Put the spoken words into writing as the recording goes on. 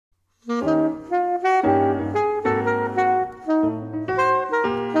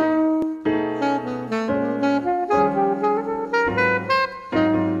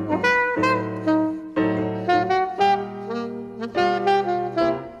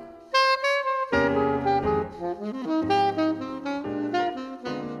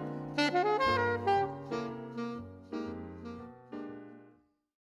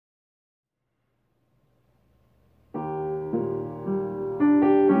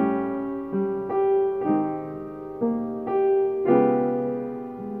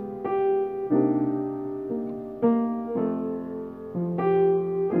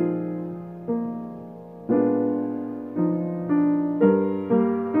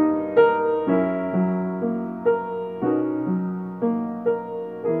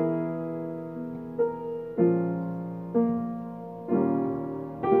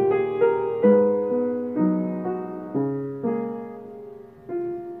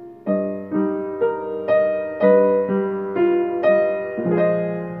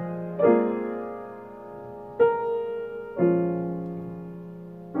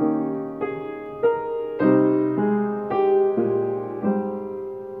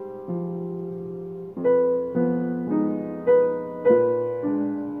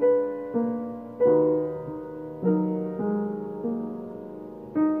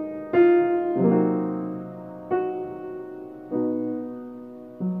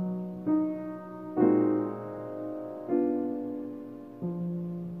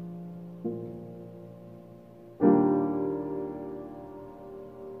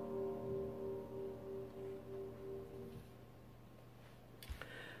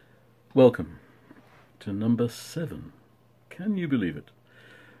Welcome to number 7, can you believe it,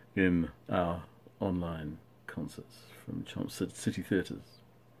 in our online concerts from City Theatres.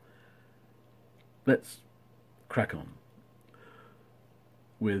 Let's crack on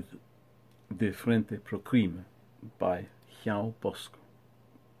with the Frente by João Bosco,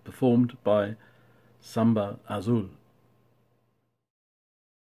 performed by Samba Azul.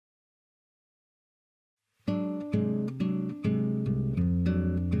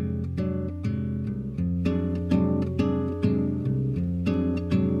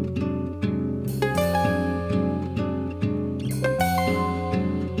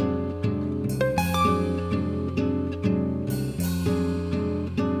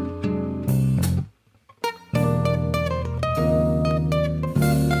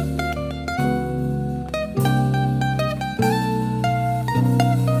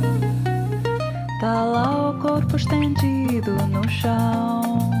 Estendido no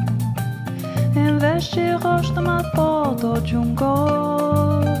chão, em vez de rosto uma foto de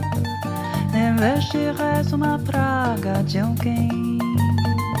gol, em vez de rezo uma praga de alguém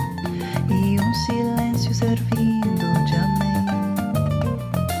e silêncio servindo de amém.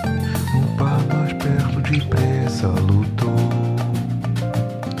 O bar mais perto depressa lutou,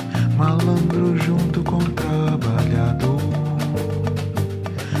 malandro junto com trabalhador.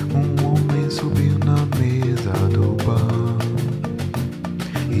 Subiu na mesa do bar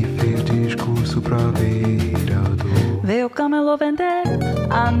e fez discurso pra vereador. Veio camelô vender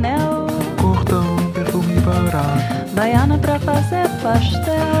anel, cordão, perfume barato, baiana pra fazer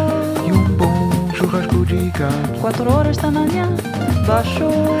pastel e bom churrasco de gato. 4 horas da manhã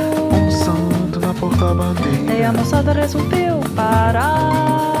baixou santo na porta-bandeira e a moçada resolveu parar.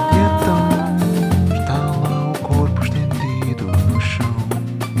 E então está lá o corpo estendido no chão,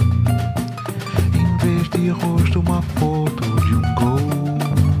 de rosto uma foto de gol,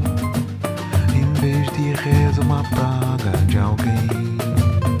 em vez de rezo uma praga de alguém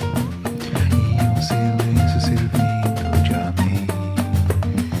e silêncio servindo de amém.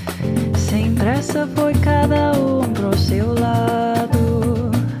 Sem pressa foi cada pro seu lado,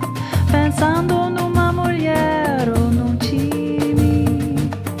 pensando numa mulher ou num time.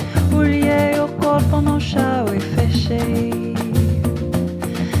 Olhei o corpo no chão e fechei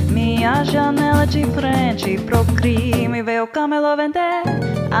minha janela de frente pro crime. Veio o camelô vender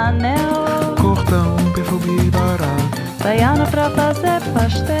anel, cordão, perfume barato, baiana pra fazer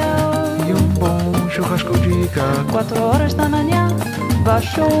pastel e bom churrasco de gato. 4 horas da manhã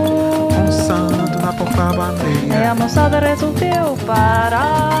baixou santo na porta-bandeira e a moçada resolveu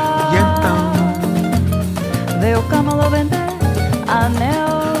parar. E então veio o camelô vender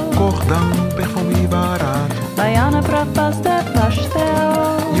anel, cordão, perfume barato, baiana pra fazer pastel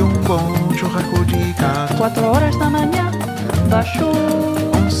e bom churrasco de gato. 4 horas da manhã baixou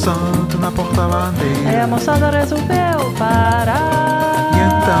santo na porta-bandeira e a moçada resolveu parar. E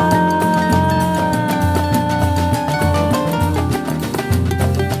então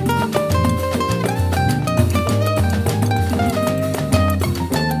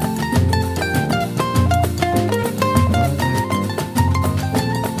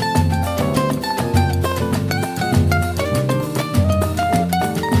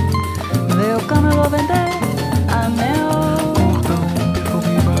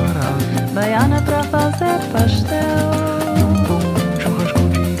pastel e bom churrasco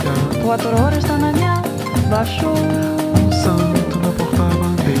de gato. 4 horas da manhã baixou santo na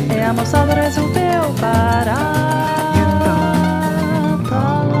porta-bandeira e a moçada resolveu parar. E então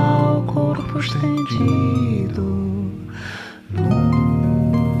tá lá o corpo estendido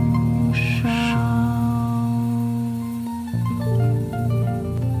no chão.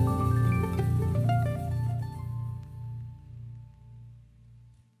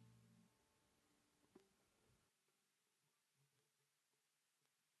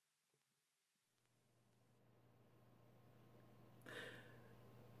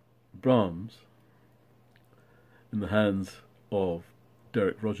 Brahms, in the hands of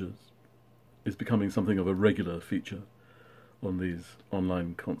Derek Rodgers, is becoming something of a regular feature on these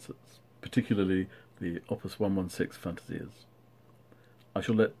online concerts, particularly the Opus 116 Fantasias. I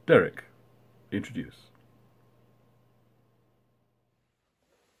shall let Derek introduce.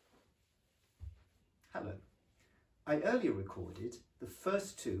 Hello. I earlier recorded the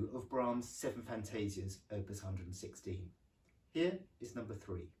first 2 of Brahms' 7 Fantasias, Opus 116. Here is number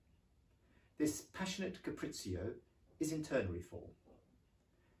 3. This passionate capriccio is in ternary form.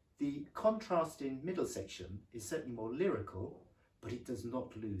 The contrast in middle section is certainly more lyrical, but it does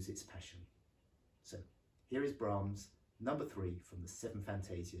not lose its passion. So here is Brahms, number 3 from the 7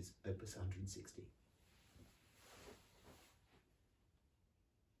 Fantasias, Opus 160.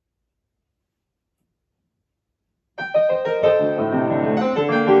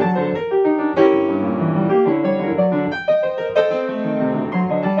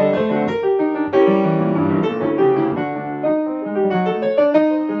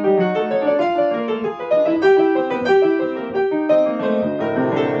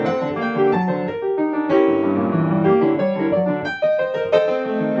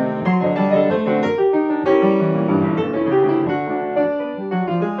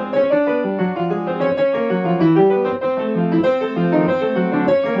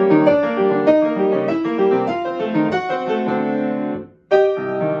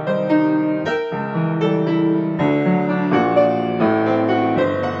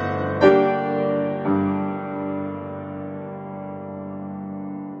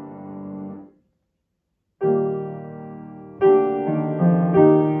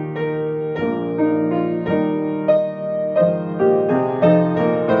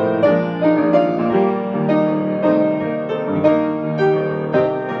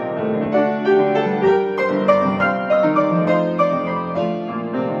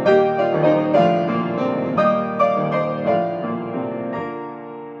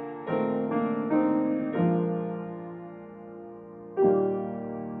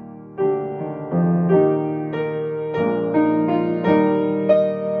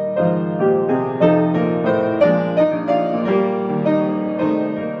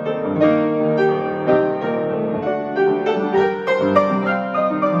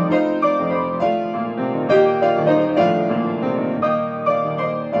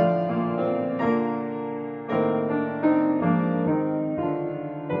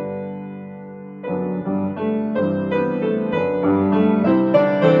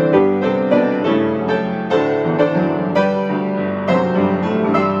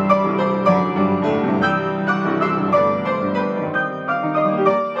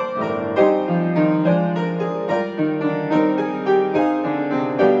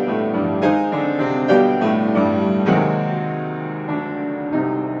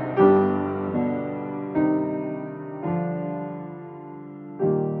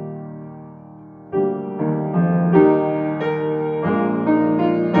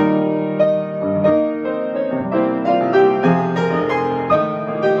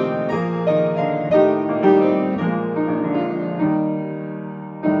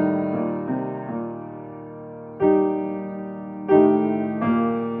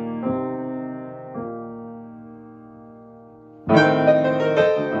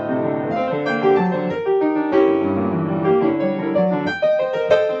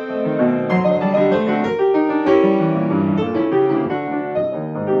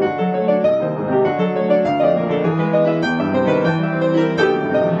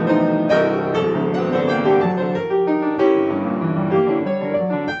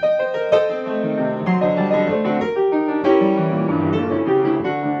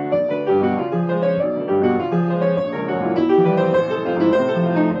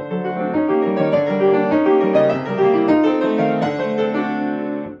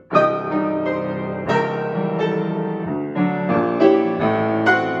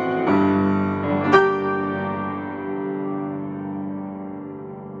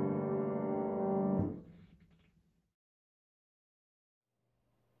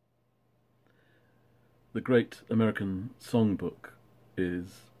 the great American songbook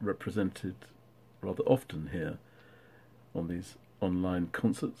is represented rather often here on these online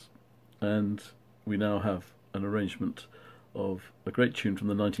concerts, and we now have an arrangement of a great tune from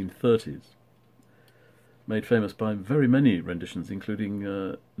the 1930s, made famous by very many renditions,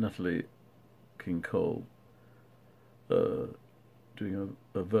 including Natalie King Cole doing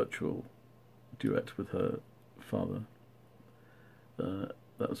a virtual duet with her father.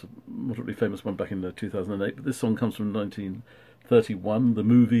 That was a moderately famous one back in 2008, but this song comes from 1931, the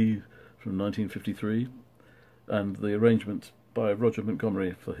movie from 1953, and the arrangement by Roger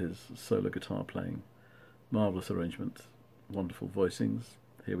Montgomery for his solo guitar playing. Marvellous arrangement, wonderful voicings.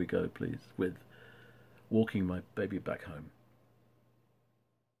 Here we go, please, with Walking My Baby Back Home.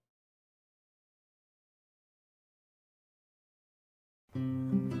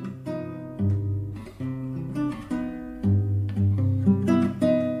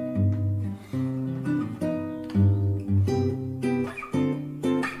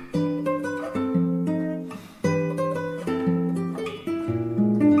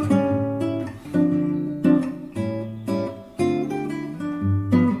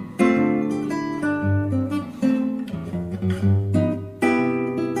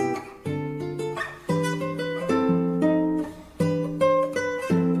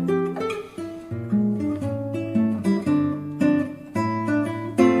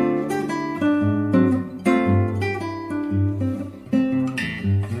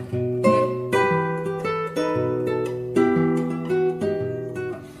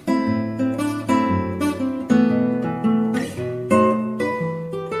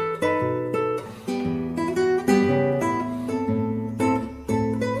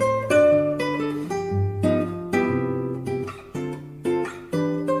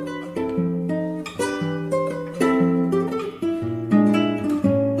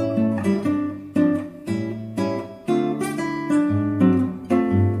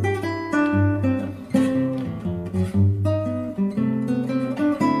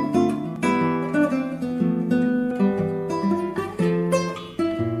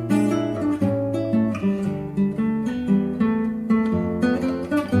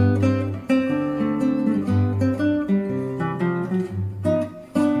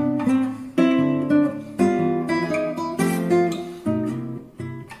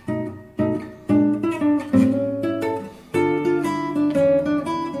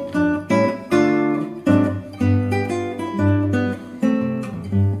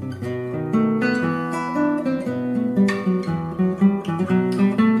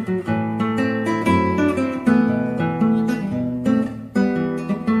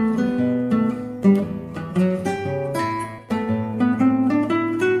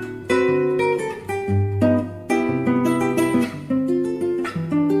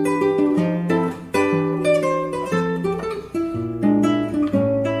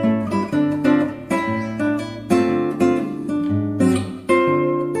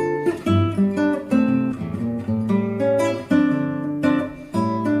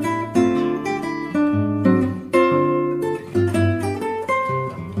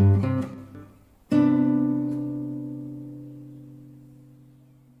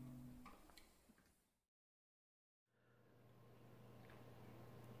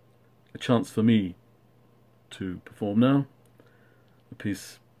 Chance for me to perform now a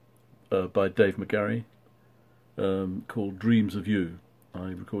piece by Dave McGarry called Dreams of You. I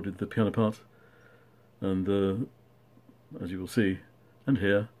recorded the piano part and as you will see and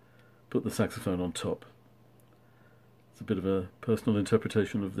hear, put the saxophone on top. It's a bit of a personal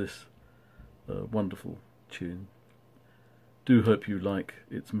interpretation of this wonderful tune. Do hope you like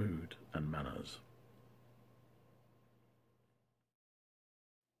its mood and manners.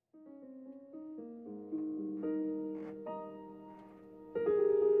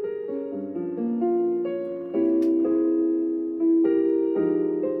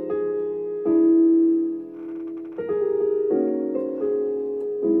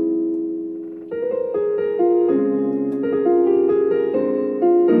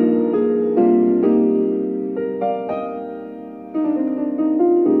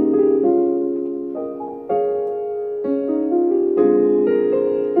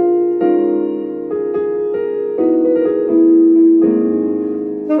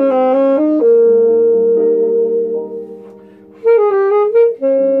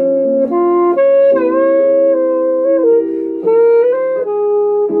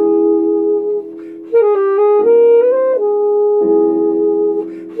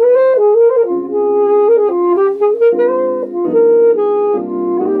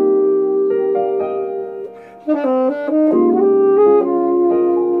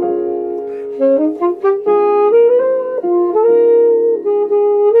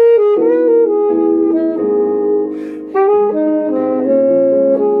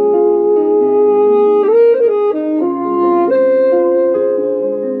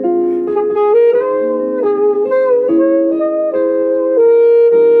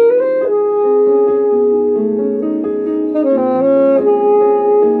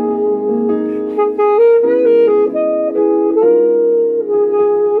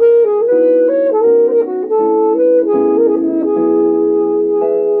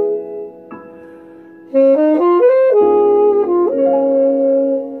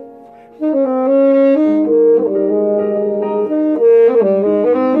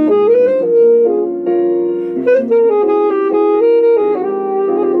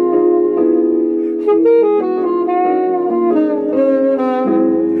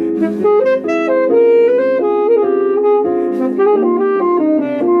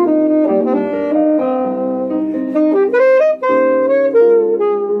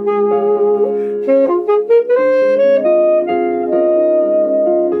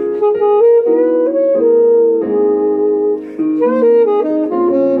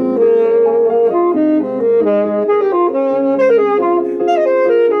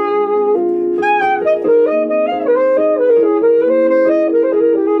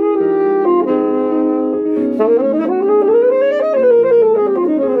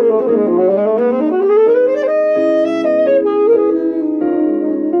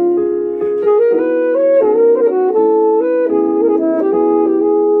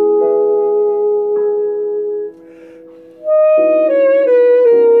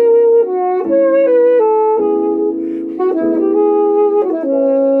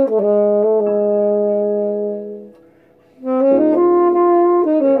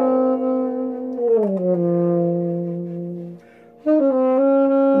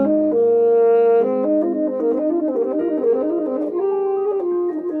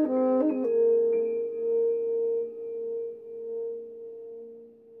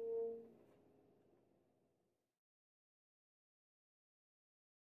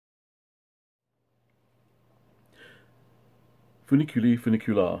 Funiculì,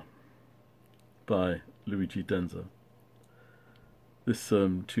 Funiculà by Luigi Denza. This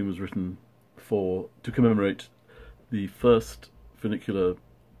tune was written to commemorate the first funicular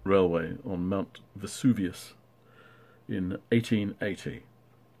railway on Mount Vesuvius in 1880.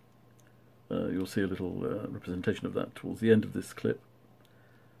 You'll see a little representation of that towards the end of this clip.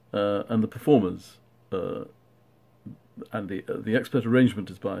 And the performers, and the expert arrangement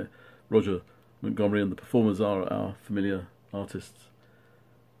is by Roger Montgomery, and the performers are our familiar artists,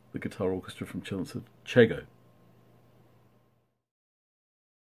 the guitar orchestra from Chelmsford, CHEGO.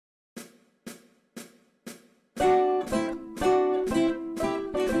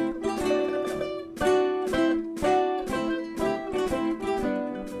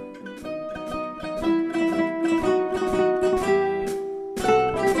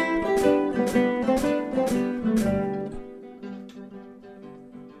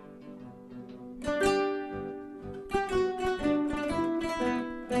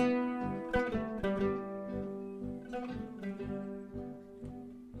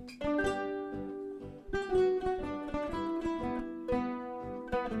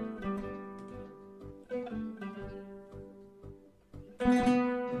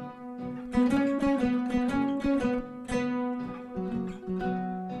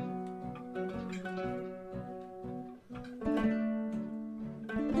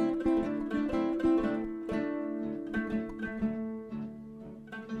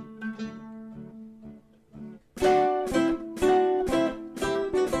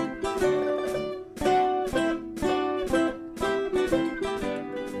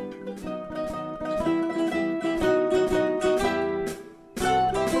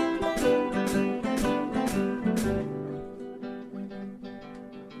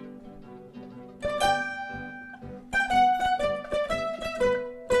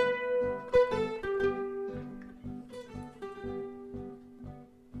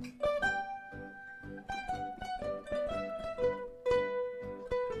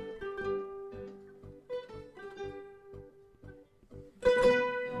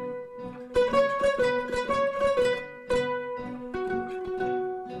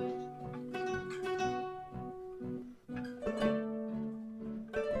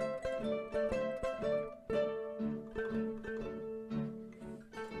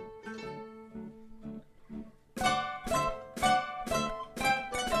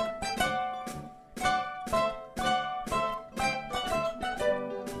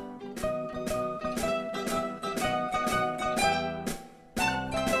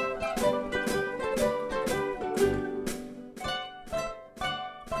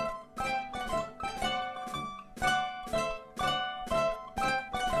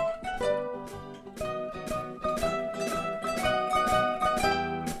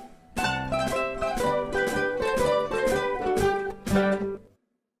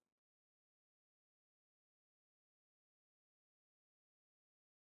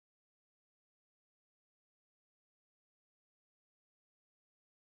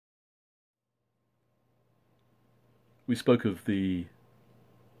 We spoke of the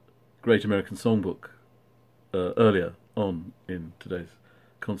Great American Songbook earlier on in today's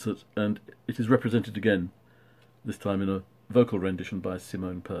concert, and it is represented again, this time in a vocal rendition by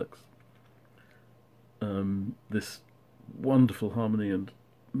Simone Perks. This wonderful harmony and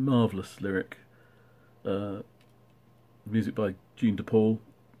marvellous lyric, music by Jean de Paul,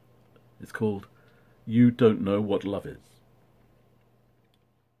 is called "You Don't Know What Love Is."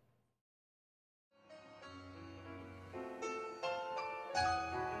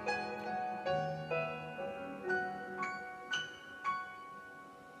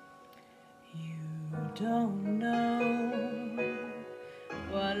 Don't know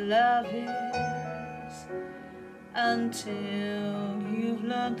what love is until you've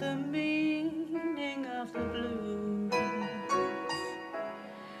learned the meaning of the blues,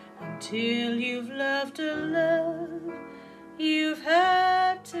 until you've loved a love you've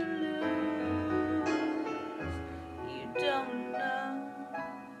had to lose. You don't know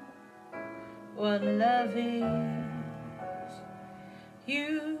what love is.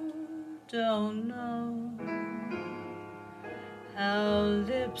 You don't know how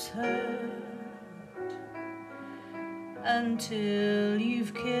lips hurt until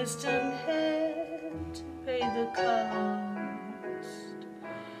you've kissed and had to pay the cost,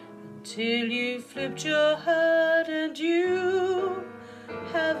 until you flipped your heart and you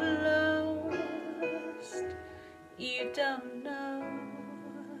have lost. You don't know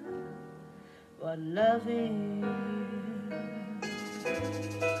what love is.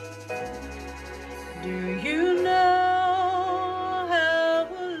 Do you know how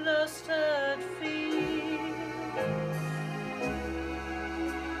a lost heart feels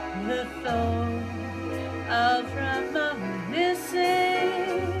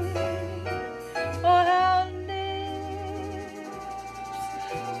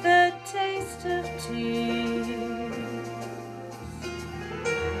taste of tears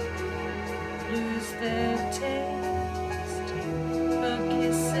lose their taste for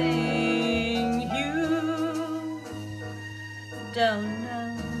kissing you. Don't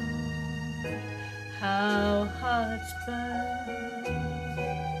know how hearts burn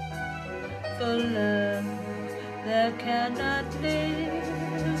for love that cannot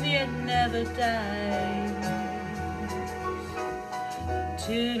live yet never dies,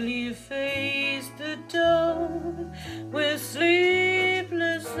 till you face the dawn with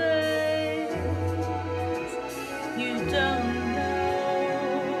sleepless eyes. You don't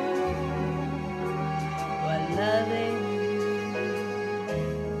know what love is.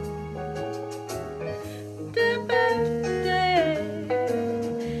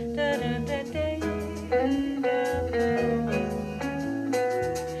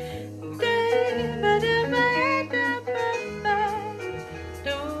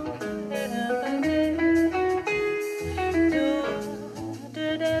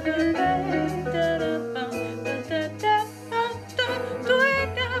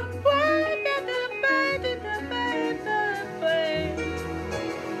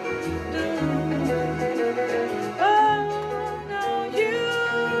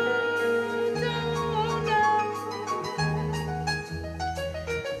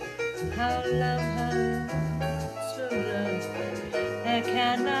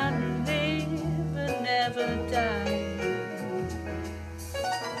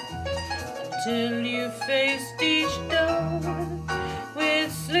 Till you faced each dawn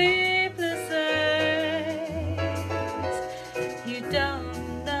with sleepless eyes. You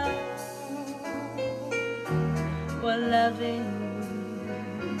don't know what love is.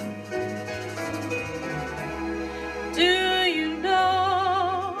 Do you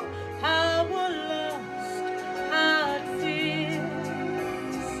know how a lost heart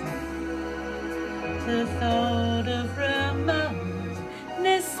feels? The thought of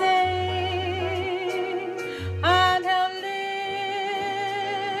reminiscing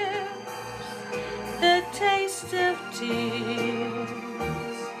of tears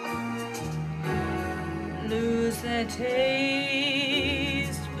lose their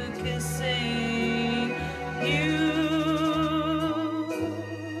taste for kissing you.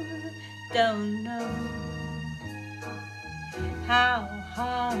 Don't know how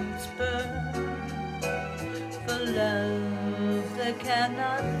hearts burn for love that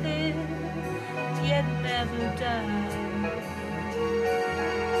cannot live yet never dies,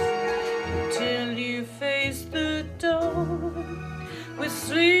 till you face the dawn with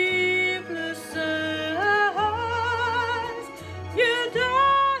sleepless eyes. You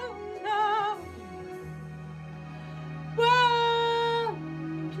don't know what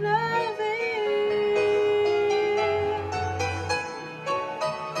love is.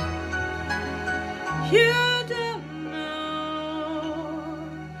 You don't know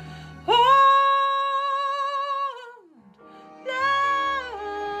what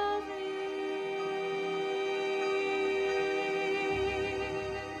love is.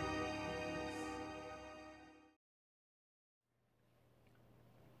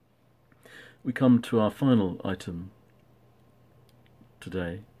 We come to our final item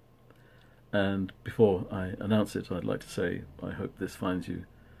today, and before I announce it, I'd like to say I hope this finds you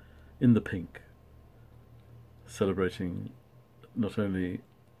in the pink, celebrating not only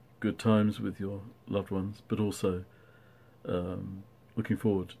good times with your loved ones, but also looking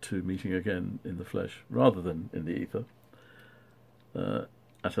forward to meeting again in the flesh rather than in the ether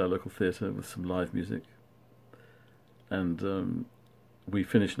at our local theatre with some live music. And we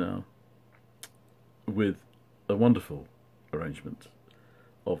finish now with a wonderful arrangement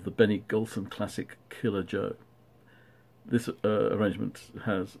of the Benny Golson classic Killer Joe. This arrangement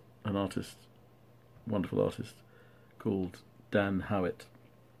has an artist, wonderful artist, called Dan Howitt.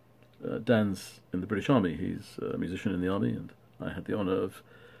 Dan's in the British Army. He's a musician in the army, and I had the honour of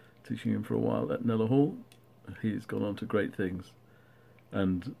teaching him for a while at Kneller Hall. He's gone on to great things,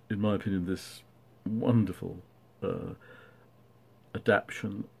 and in my opinion this wonderful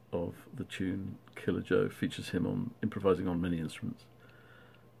adaptation of the tune Killer Joe features him on improvising on many instruments: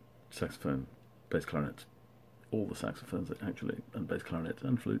 saxophone, bass clarinet, all the saxophones actually, and bass clarinet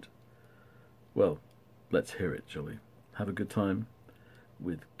and flute. Well, let's hear it, shall we? Have a good time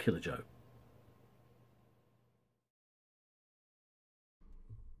with Killer Joe.